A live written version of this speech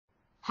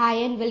Hi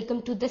and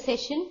welcome to the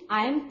session.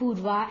 I am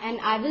Purva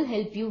and I will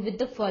help you with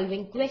the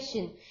following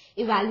question.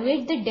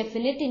 Evaluate the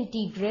definite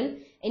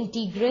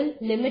integral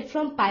limit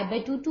from pi by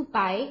 2 to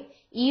pi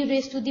e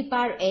raised to the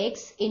power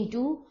x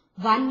into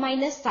 1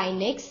 minus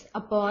sin x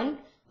upon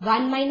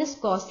 1 minus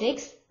cos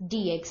x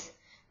dx.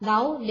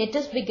 Now let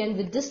us begin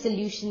with the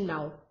solution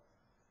now.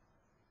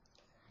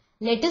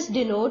 Let us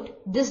denote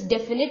this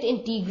definite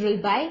integral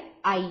by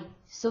I.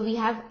 So we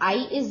have I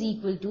is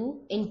equal to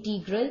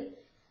integral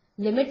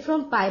limit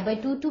from pi by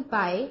 2 to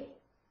pi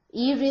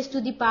e raised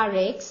to the power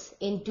x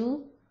into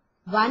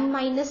 1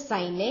 minus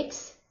sin x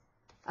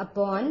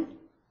upon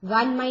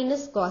 1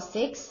 minus cos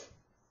x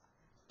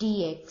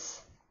dx.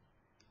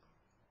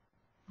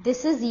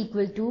 This is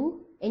equal to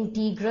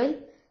integral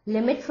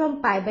limit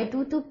from pi by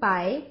 2 to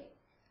pi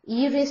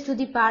e raised to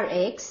the power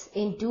x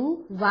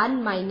into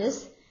 1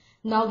 minus.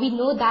 Now we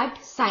know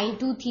that sin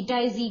 2 theta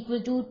is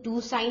equal to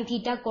 2 sin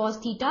theta cos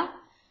theta.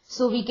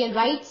 So we can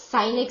write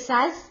sin x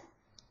as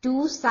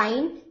 2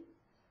 sin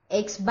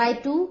x by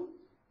 2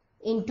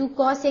 into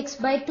cos x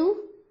by 2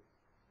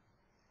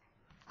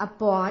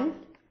 upon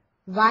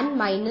 1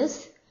 minus.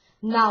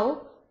 Now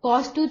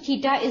cos 2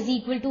 theta is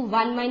equal to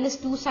 1 minus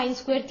 2 sin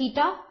square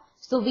theta.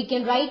 So we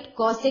can write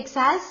cos x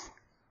as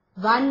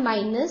 1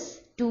 minus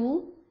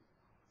 2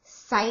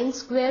 sin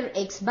square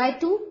x by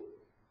 2,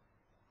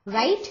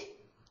 right,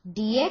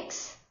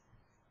 dx.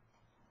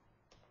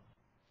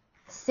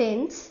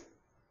 Since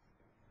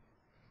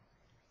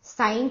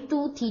sin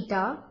 2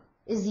 theta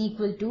is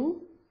equal to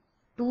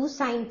 2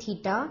 sin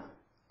theta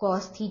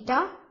cos theta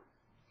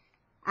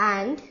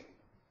and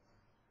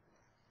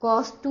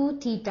cos 2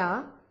 theta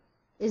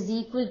is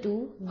equal to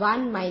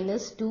 1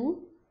 minus 2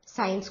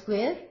 sin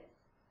square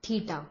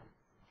theta.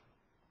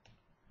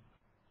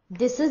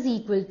 This is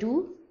equal to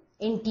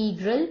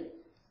integral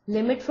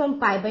limit from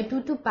pi by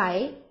 2 to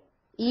pi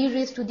e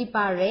raised to the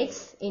power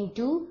x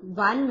into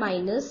 1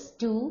 minus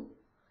 2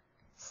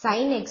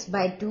 sin x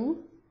by 2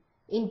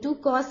 into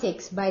cos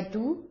x by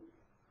 2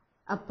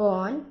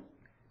 upon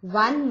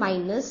 1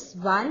 minus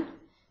 1.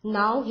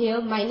 Now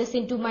here minus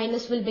into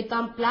minus will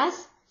become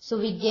plus. So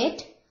we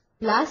get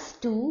plus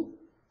 2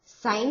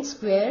 sin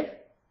square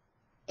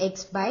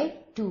x by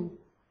 2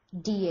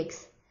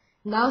 dx.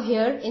 Now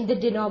here in the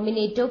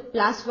denominator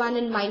plus 1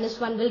 and minus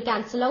 1 will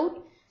cancel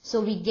out.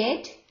 So we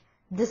get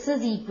this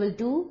is equal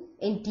to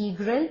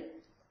integral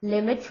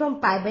limit from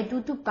pi by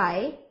 2 to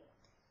pi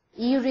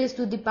e raised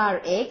to the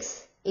power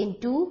x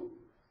into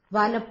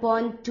 1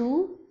 upon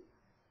 2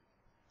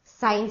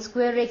 sin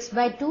square x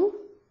by 2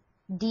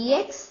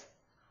 dx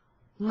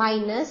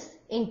minus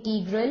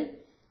integral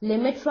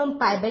limit from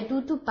pi by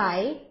 2 to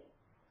pi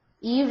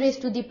e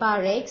raised to the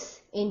power x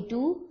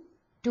into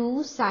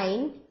 2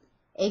 sin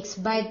x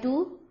by 2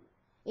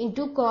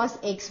 into cos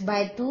x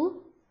by 2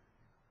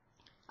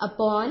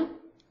 upon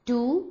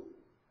 2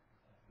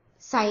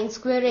 sin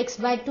square x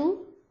by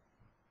 2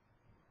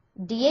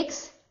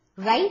 dx,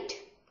 right?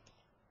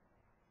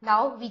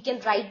 Now we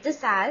can write this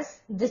as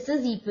this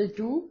is equal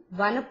to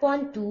 1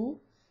 upon 2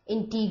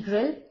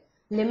 integral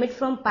limit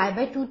from pi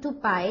by 2 to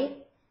pi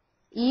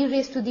e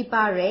raised to the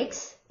power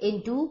x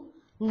into,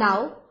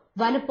 now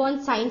 1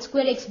 upon sin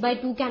square x by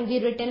 2 can be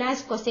written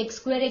as cosec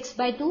square x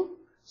by 2.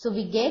 So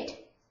we get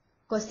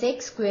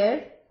cosec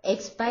square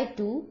x by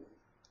 2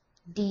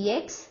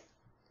 dx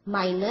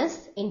minus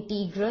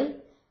integral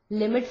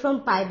limit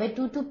from pi by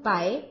 2 to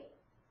pi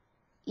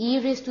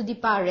e raised to the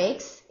power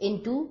x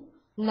into,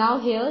 now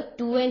here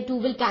 2 and 2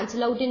 will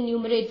cancel out in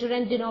numerator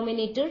and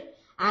denominator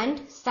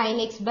and sin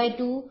x by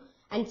 2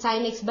 and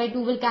sin x by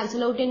 2 will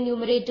cancel out in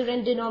numerator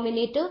and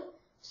denominator.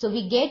 So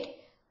we get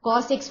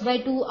cos x by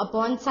 2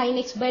 upon sin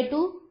x by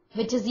 2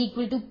 which is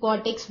equal to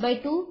cot x by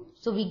 2.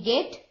 So we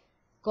get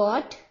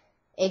cot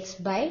x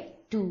by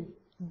 2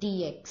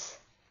 dx.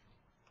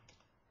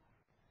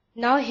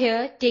 Now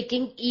here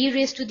taking e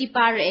raised to the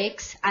power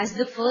x as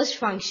the first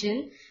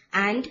function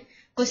and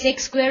cosec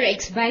square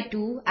x by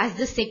 2 as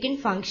the second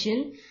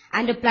function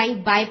and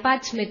applying by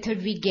parts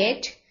method, we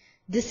get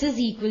this is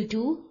equal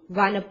to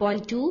 1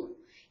 upon 2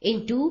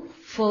 into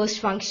first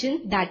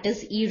function, that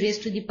is e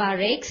raised to the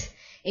power x,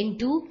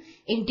 into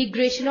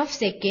integration of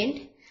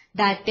second,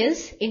 that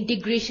is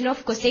integration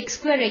of cosec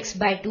square x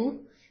by 2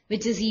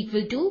 which is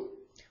equal to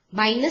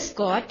minus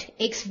cot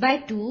x by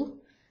 2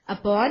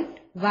 upon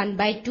 1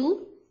 by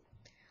 2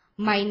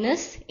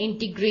 minus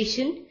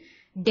integration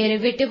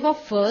derivative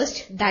of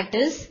first, that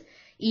is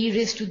e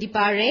raised to the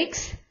power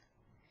x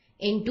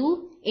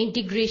into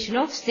integration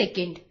of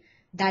second,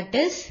 that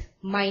is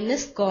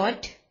minus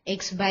cot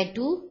x by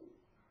 2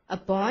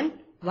 upon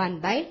 1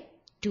 by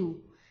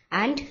 2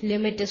 and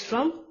limit is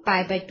from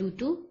pi by 2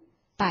 to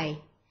pi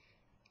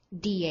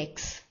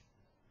dx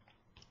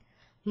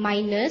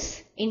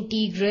minus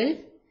integral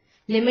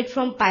limit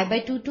from pi by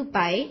 2 to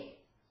pi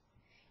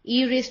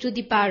e raised to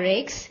the power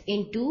x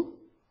into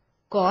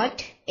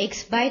cot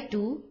x by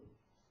 2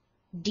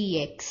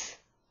 dx.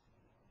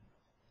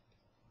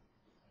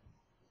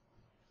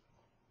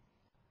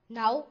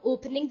 Now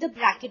opening the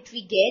bracket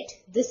we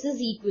get this is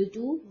equal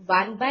to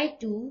 1 by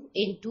 2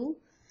 into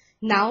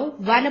Now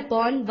 1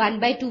 upon 1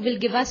 by 2 will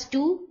give us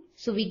 2.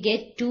 So we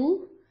get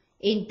 2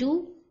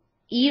 into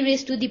e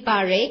raised to the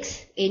power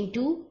x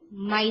into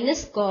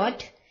minus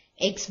cot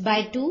x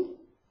by 2.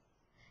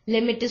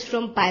 Limit is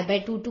from pi by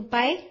 2 to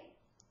pi.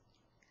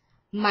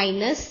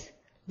 Minus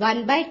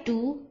 1 by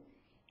 2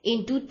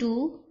 into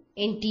 2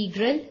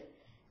 integral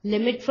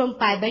limit from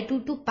pi by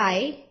 2 to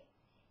pi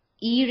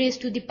e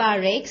raised to the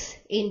power x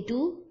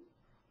into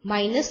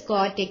minus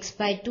cot x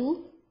by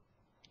 2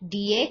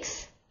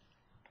 dx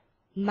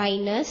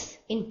minus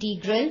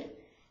integral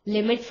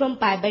limit from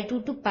pi by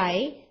 2 to pi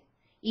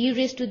e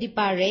raised to the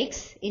power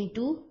x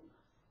into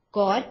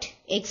cot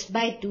x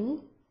by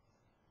 2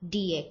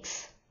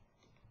 dx.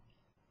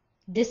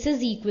 This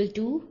is equal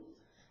to,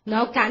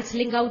 now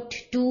cancelling out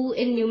 2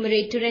 in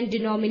numerator and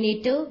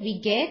denominator, we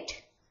get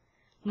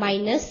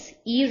minus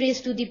e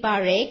raised to the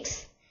power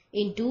x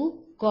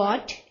into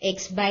cot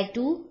x by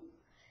 2,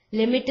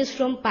 limit is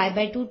from pi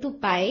by 2 to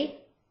pi,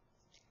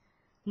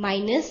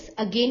 minus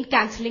again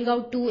cancelling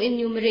out 2 in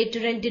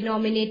numerator and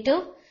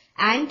denominator,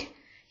 and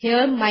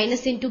here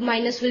minus into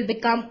minus will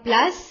become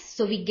plus,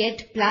 so we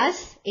get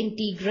plus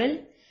integral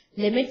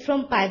limit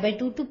from pi by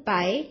 2 to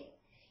pi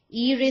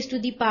e raised to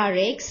the power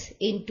x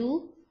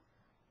into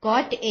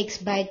cot x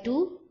by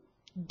 2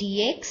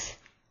 dx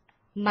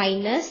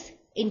minus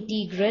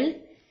integral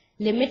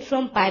limit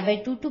from pi by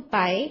 2 to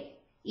pi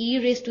e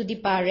raised to the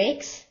power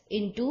x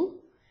into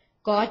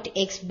cot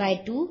x by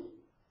 2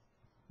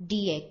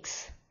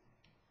 dx.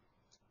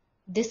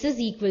 This is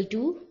equal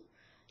to,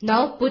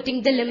 now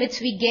putting the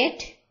limits we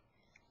get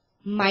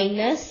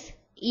minus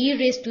e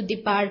raised to the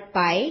power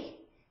pi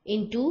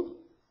into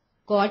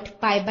cot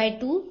pi by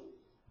 2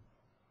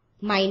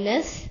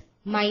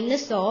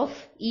 minus of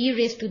e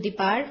raised to the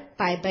power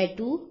pi by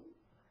 2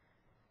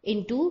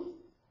 into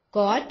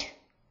cot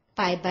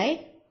pi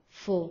by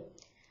 4.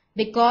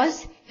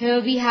 Because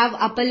here we have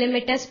upper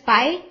limit as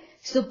pi,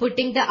 so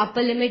putting the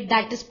upper limit,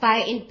 that is pi,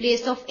 in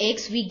place of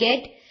x, we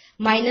get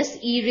minus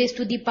e raised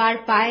to the power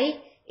pi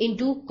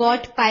into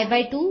cot pi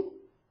by 2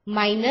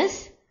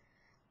 minus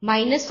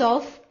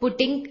of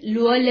putting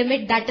lower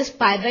limit, that is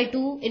pi by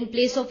 2, in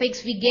place of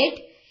x, we get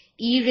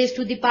e raised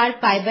to the power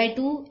pi by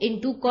 2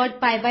 into cot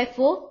pi by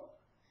 4.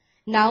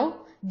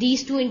 Now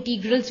these two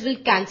integrals will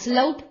cancel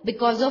out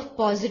because of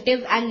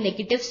positive and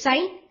negative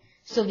sign.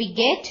 So we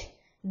get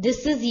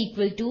this is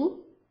equal to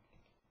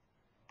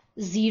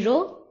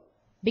 0,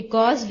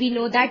 because we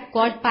know that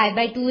cot pi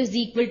by 2 is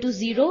equal to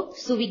 0.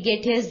 So we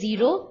get here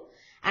 0,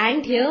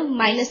 and here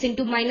minus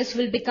into minus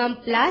will become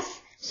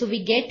plus. So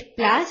we get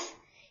plus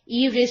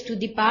e raised to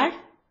the power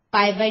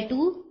pi by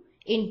 2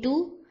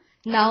 into,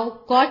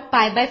 now cot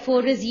pi by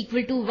 4 is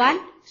equal to 1.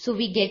 So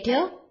we get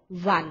here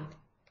 1.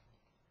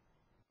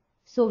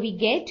 So we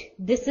get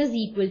this is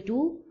equal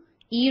to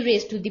e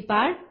raised to the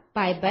power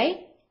pi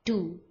by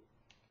 2.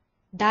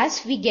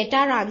 Thus we get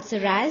our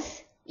answer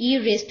as e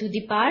raised to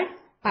the power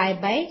pi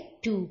by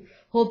 2.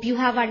 Hope you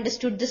have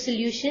understood the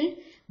solution.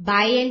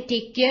 Bye and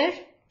take care.